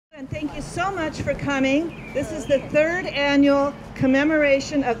Thank you so much for coming. This is the third annual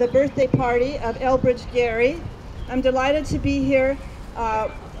commemoration of the birthday party of Elbridge Gerry. I'm delighted to be here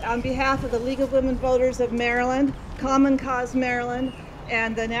on behalf of the League of Women Voters of Maryland, Common Cause Maryland,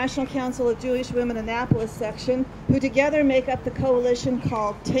 and the National Council of Jewish Women Annapolis section, who together make up the coalition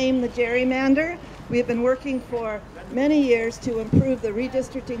called Tame the Gerrymander. We have been working for many years to improve the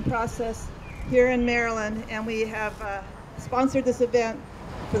redistricting process here in Maryland, and we have sponsored this event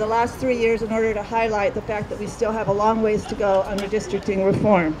for the last 3 years in order to highlight the fact that we still have a long ways to go on redistricting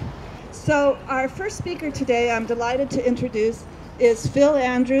reform. So our first speaker today, I'm delighted to introduce, is Phil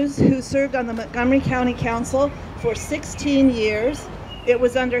Andrews, who served on the Montgomery County Council for 16 years. It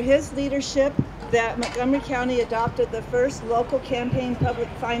was under his leadership that Montgomery County adopted the first local campaign public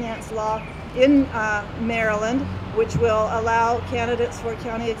finance law in Maryland, which will allow candidates for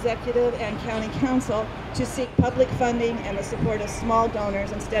county executive and county council to seek public funding and the support of small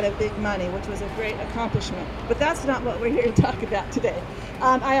donors instead of big money, which was a great accomplishment. But that's not what we're here to talk about today.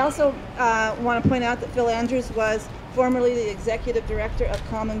 I also want to point out that Phil Andrews was formerly the executive director of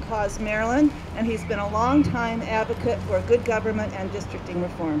Common Cause Maryland, and he's been a long-time advocate for good government and districting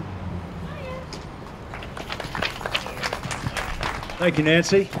reform. Thank you,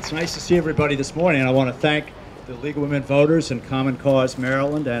 Nancy. It's nice to see everybody this morning. And I want to thank the League of Women Voters and Common Cause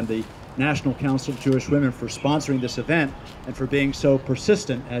Maryland and the National Council of Jewish Women for sponsoring this event and for being so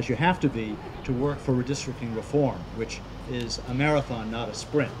persistent, as you have to be, to work for redistricting reform, which is a marathon, not a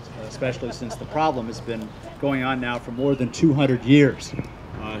sprint, especially since the problem has been going on now for more than 200 years.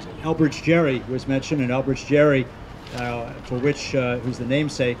 Elbridge Gerry was mentioned, and Elbridge Gerry, who's the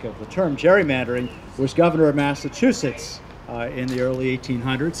namesake of the term gerrymandering, was governor of Massachusetts in the early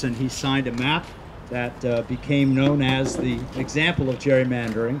 1800s, and he signed a map that became known as the example of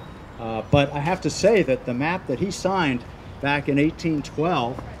gerrymandering. But I have to say that the map that he signed back in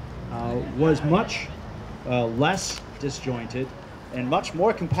 1812 was much less disjointed and much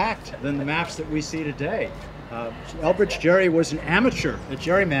more compact than the maps that we see today. Elbridge Gerry was an amateur at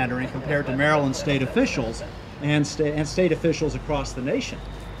gerrymandering compared to Maryland state officials and state officials across the nation.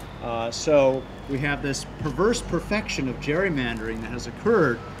 So we have this perverse perfection of gerrymandering that has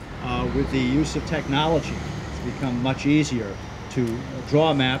occurred with the use of technology. It's become much easier to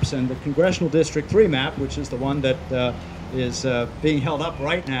draw maps, and the Congressional District 3 map, which is the one that is being held up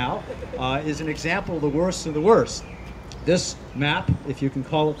right now, is an example of the worst of the worst. This map, if you can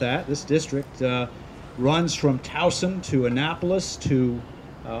call it that, this district runs from Towson to Annapolis to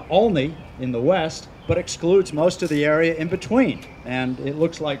Olney in the west, but excludes most of the area in between. And it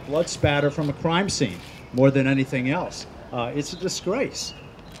looks like blood spatter from a crime scene more than anything else. It's a disgrace.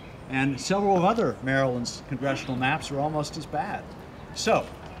 And several of other Maryland's congressional maps are almost as bad. So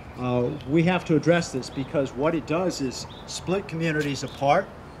we have to address this because what it does is split communities apart.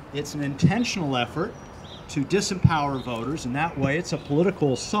 It's an intentional effort to disempower voters, and that way it's a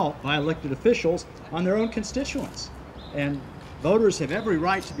political assault by elected officials on their own constituents. And voters have every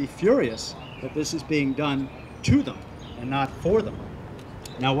right to be furious that this is being done to them and not for them.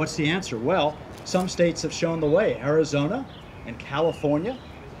 Now, what's the answer? Well, some states have shown the way. Arizona and California,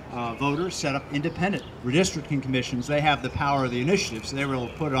 voters set up independent redistricting commissions. They have the power of the initiative, so they were able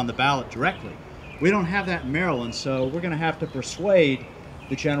to put it on the ballot directly. We don't have that in Maryland, so we're going to have to persuade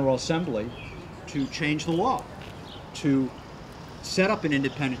the General Assembly to change the law, to set up an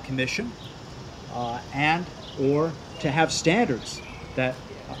independent commission, and or to have standards that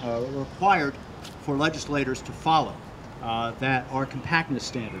are required for legislators to follow that are compactness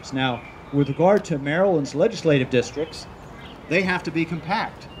standards. Now, with regard to Maryland's legislative districts, they have to be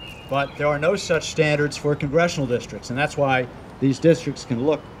compact, but there are no such standards for congressional districts, and that's why these districts can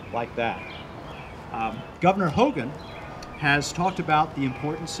look like that. Governor Hogan has talked about the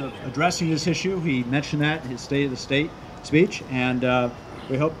importance of addressing this issue. He mentioned that in his State of the State speech, and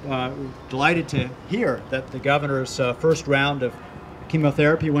we're delighted to hear that the governor's first round of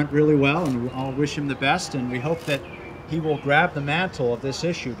chemotherapy went really well, and we all wish him the best, and we hope that he will grab the mantle of this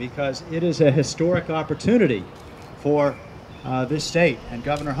issue because it is a historic opportunity for this state, and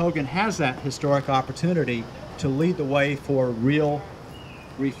Governor Hogan has that historic opportunity to lead the way for real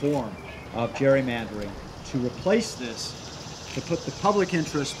reform of gerrymandering, to replace this, to put the public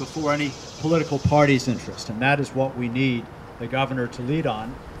interest before any political party's interest, and that is what we need the governor to lead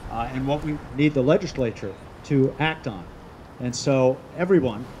on, and what we need the legislature to act on. And so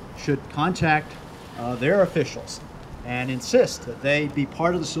everyone should contact their officials and insist that they be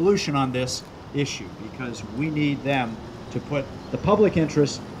part of the solution on this issue, because we need them to put the public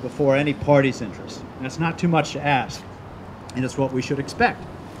interest before any party's interest. And it's not too much to ask, and it's what we should expect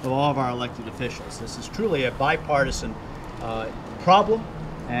of all of our elected officials. This is truly a bipartisan problem,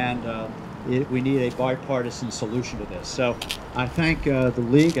 and we need a bipartisan solution to this. So I thank the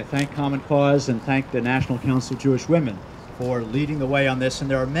League, I thank Common Cause, and thank the National Council of Jewish Women for leading the way on this. And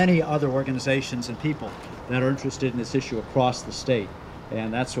there are many other organizations and people that are interested in this issue across the state.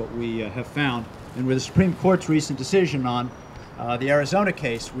 And that's what we have found. And with the Supreme Court's recent decision on the Arizona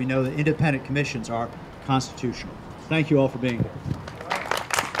case, we know that independent commissions are constitutional. Thank you all for being here.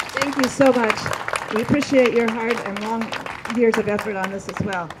 Thank you so much. We appreciate your hard and long years of effort on this as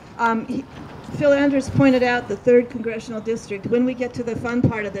well. Phil Andrews pointed out the 3rd Congressional District. When we get to the fun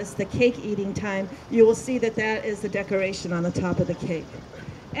part of this, the cake eating time, you will see that that is the decoration on the top of the cake.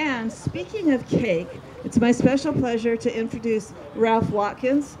 And speaking of cake, it's my special pleasure to introduce Ralph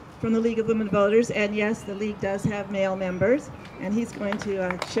Watkins from the League of Women Voters. And yes, the League does have male members, and he's going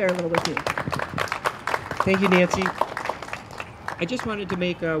to share a little with you. Thank you, Nancy. I just wanted to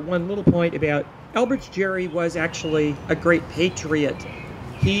make one little point about Elbridge Gerry was actually a great patriot.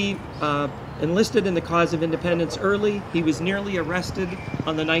 He enlisted in the cause of independence early. He was nearly arrested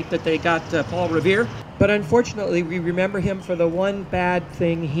on the night that they got Paul Revere. But unfortunately, we remember him for the one bad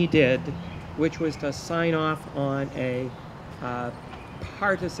thing he did, which was to sign off on a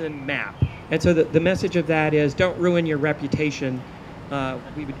partisan map. And so the message of that is, don't ruin your reputation.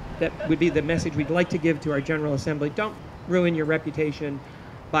 That would be the message we'd like to give to our General Assembly. Don't ruin your reputation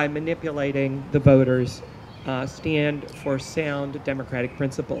by manipulating the voters. Stand for sound democratic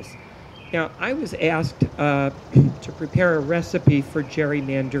principles. Now, I was asked to prepare a recipe for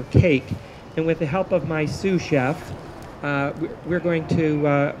gerrymander cake, and with the help of my sous chef, we're going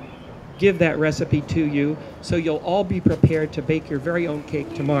to give that recipe to you, so you'll all be prepared to bake your very own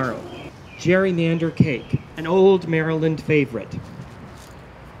cake tomorrow. Gerrymander cake, an old Maryland favorite.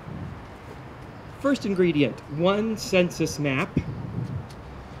 First ingredient, 1 census map,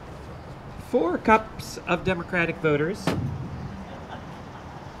 4 cups of Democratic voters,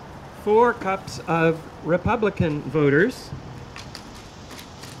 4 cups of Republican voters,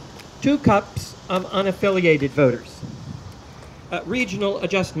 2 cups of unaffiliated voters. Regional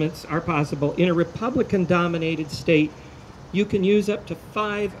adjustments are possible. In a Republican-dominated state, you can use up to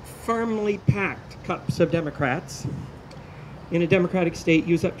 5 firmly packed cups of Democrats. In a Democratic state,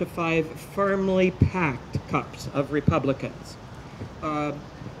 use up to 5 firmly packed cups of Republicans.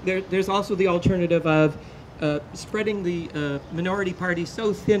 There's also the alternative of spreading the minority party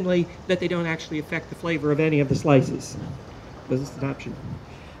so thinly that they don't actually affect the flavor of any of the slices. This is an option.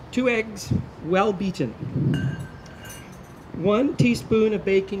 2 eggs, well beaten. 1 teaspoon of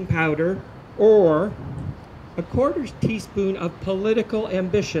baking powder, or a 1/4 teaspoon of political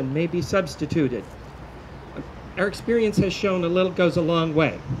ambition may be substituted. Our experience has shown a little goes a long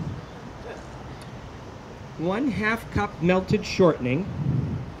way. 1/2 cup melted shortening.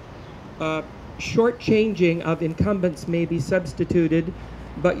 Shortchanging of incumbents may be substituted,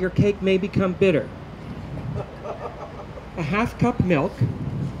 but your cake may become bitter. 1/2 cup milk.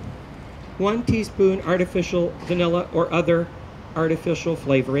 1 teaspoon artificial vanilla or other artificial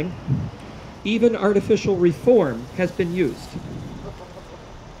flavoring. Even artificial reform has been used.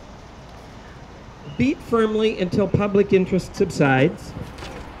 Beat firmly until public interest subsides.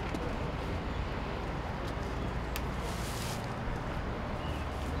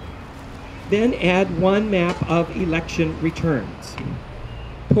 Then add 1 map of election returns.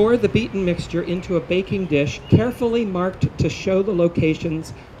 Pour the beaten mixture into a baking dish carefully marked to show the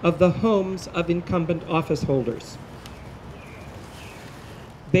locations of the homes of incumbent office holders.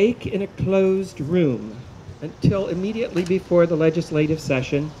 Bake in a closed room until immediately before the legislative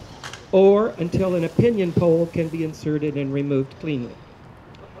session, or until an opinion poll can be inserted and removed cleanly.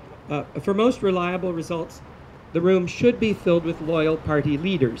 For most reliable results, the room should be filled with loyal party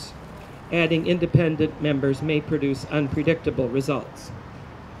leaders. Adding independent members may produce unpredictable results.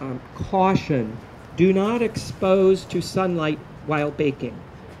 Caution, do not expose to sunlight while baking.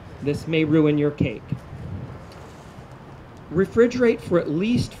 This may ruin your cake. Refrigerate for at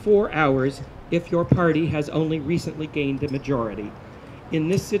least 4 hours if your party has only recently gained a majority. In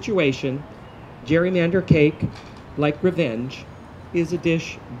this situation, gerrymander cake, like revenge, is a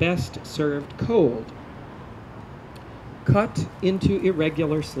dish best served cold. Cut into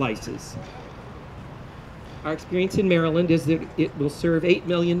irregular slices. Our experience in Maryland is that it will serve 8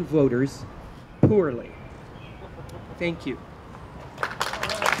 million voters poorly. Thank you.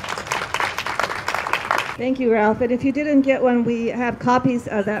 Thank you, Ralph. And if you didn't get one, we have copies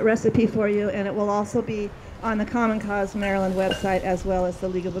of that recipe for you, and it will also be on the Common Cause Maryland website as well as the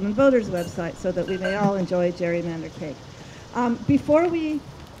League of Women Voters website, so that we may all enjoy gerrymander cake. Before we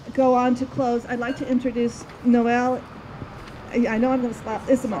go on to close, I'd like to introduce Noel. I know I'm going to stop.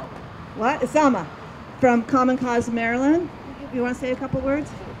 Isama. What? Isama from Common Cause Maryland. you want to say a couple words?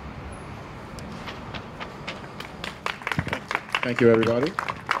 Thank you, everybody.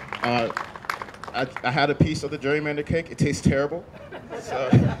 I had a piece of the gerrymander cake. It tastes terrible. So,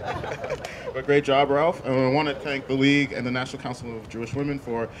 but great job, Ralph. And I want to thank the League and the National Council of Jewish Women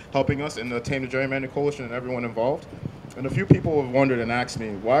for helping us in the Tame The Gerrymander Coalition and everyone involved. And a few people have wondered and asked me,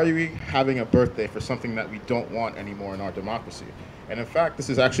 why are we having a birthday for something that we don't want anymore in our democracy? And in fact, this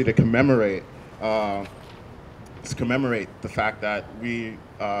is actually to commemorate the fact that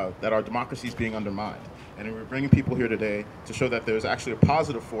that our democracy is being undermined. And we're bringing people here today to show that there's actually a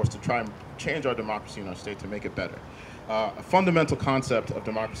positive force to try and change our democracy in our state to make it better. A fundamental concept of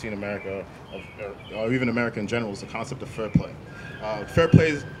democracy in America, or even America in general, is the concept of fair play. Fair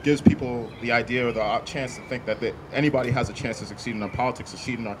play gives people the idea or the chance to think that anybody has a chance to succeed in our politics,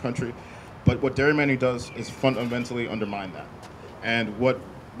 succeed in our country. But what gerrymandering does is fundamentally undermine that. And what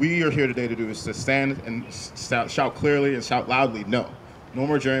we are here today to do is to stand and shout clearly and shout loudly, no. No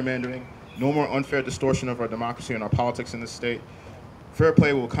more gerrymandering. No more unfair distortion of our democracy and our politics in this state. Fair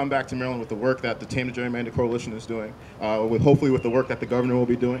play will come back to Maryland with the work that the Tame The Gerrymander Coalition is doing, hopefully with the work that the governor will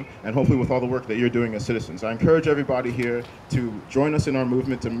be doing, and hopefully with all the work that you're doing as citizens. I encourage everybody here to join us in our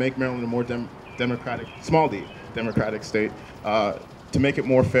movement to make Maryland a more democratic, small d, democratic state, to make it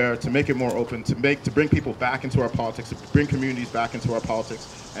more fair, to make it more open, to bring people back into our politics, to bring communities back into our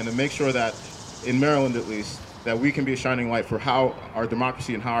politics, and to make sure that, in Maryland at least, that we can be a shining light for how our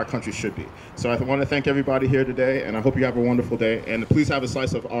democracy and how our country should be. So I want to thank everybody here today, and I hope you have a wonderful day. And please have a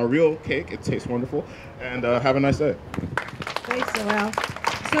slice of our real cake. It tastes wonderful. And have a nice day. Thanks, Noel.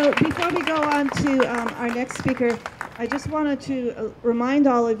 So before we go on to our next speaker, I just wanted to remind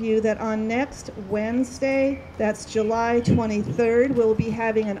all of you that on next Wednesday, that's July 23rd, we'll be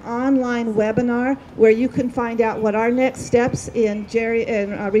having an online webinar where you can find out what our next steps in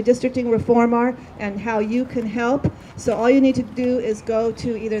redistricting reform are and how you can help. So all you need to do is go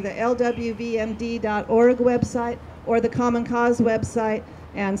to either the lwvmd.org website or the Common Cause website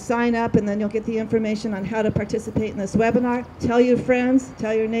and sign up, and then you'll get the information on how to participate in this webinar. Tell your friends,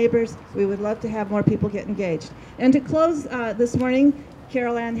 tell your neighbors. We would love to have more people get engaged. And to close this morning,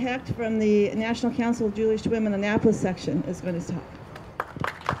 Carol Ann Hecht from the National Council of Jewish Women Annapolis section is going to talk.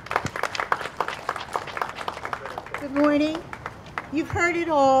 Good morning. You've heard it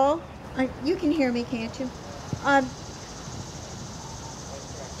all. You can hear me, can't you?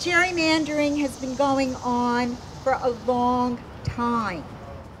 Gerrymandering has been going on for a long time.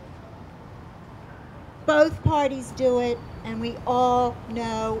 Both parties do it, and we all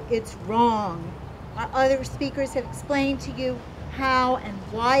know it's wrong. Our other speakers have explained to you how and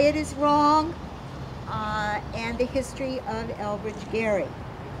why it is wrong, and the history of Elbridge Gerry,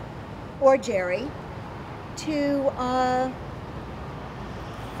 or Gerry. To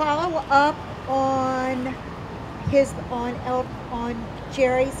follow up on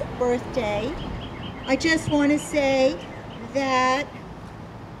Gerry's birthday, I just want to say that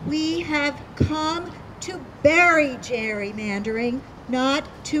we have come to bury gerrymandering, not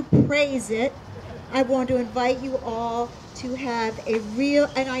to praise it. I want to invite you all to have a real,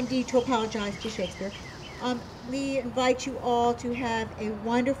 and I need to apologize to Shakespeare. We invite you all to have a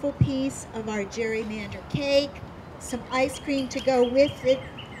wonderful piece of our gerrymander cake, some ice cream to go with it.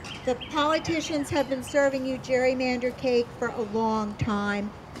 The politicians have been serving you gerrymander cake for a long time.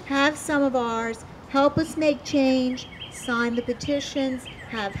 Have some of ours. Help us make change. Sign the petitions.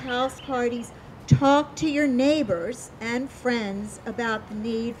 Have house parties. Talk to your neighbors and friends about the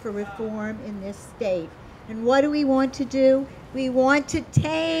need for reform in this state. And what do we want to do? We want to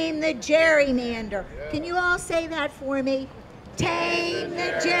tame the gerrymander. Can you all say that for me? Tame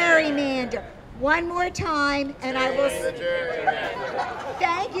the gerrymander. One more time, and I will.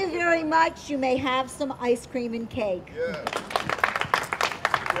 Thank you very much. You may have some ice cream and cake.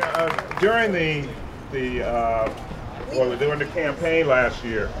 During during the campaign last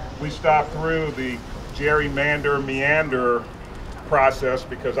year, we stopped through the gerrymander meander process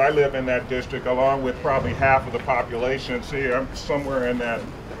because I live in that district along with probably half of the population. See, I'm somewhere in that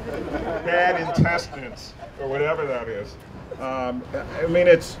bad intestines or whatever that is. I mean,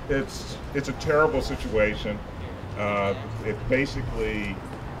 it's a terrible situation. It's basically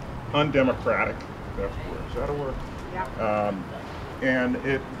undemocratic. Is that a word? Yeah. And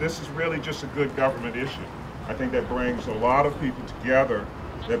this is really just a good government issue. I think that brings a lot of people together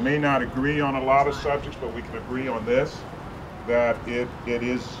that may not agree on a lot of subjects, but we can agree on this, that it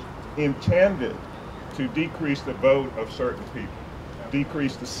is intended to decrease the vote of certain people,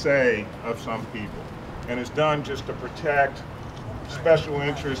 decrease the say of some people, and it's done just to protect special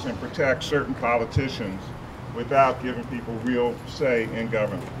interests and protect certain politicians without giving people real say in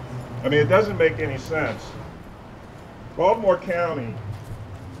government. I mean, it doesn't make any sense Baltimore County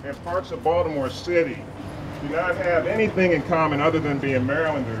and parts of Baltimore City do not have anything in common other than being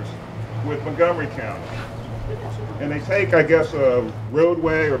Marylanders with Montgomery County. And they take, I guess, a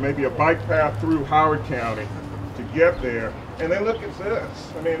roadway or maybe a bike path through Howard County to get there. And they look at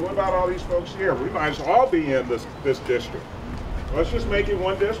this. I mean, what about all these folks here? We might as well all be in this district. Let's just make it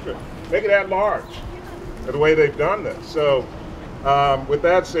one district. Make it at large, the way they've done this. So with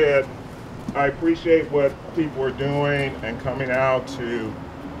that said, I appreciate what people are doing and coming out to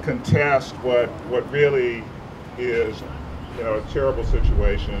contest what really is, you know, a terrible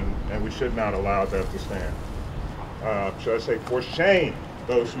situation, and we should not allow that to stand. Should I say, for shame,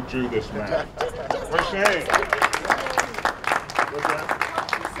 those who drew this map. For shame. What's that?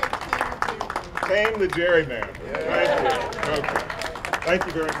 Tame the Gerrymander. Thank you. Okay. Thank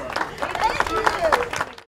you very much.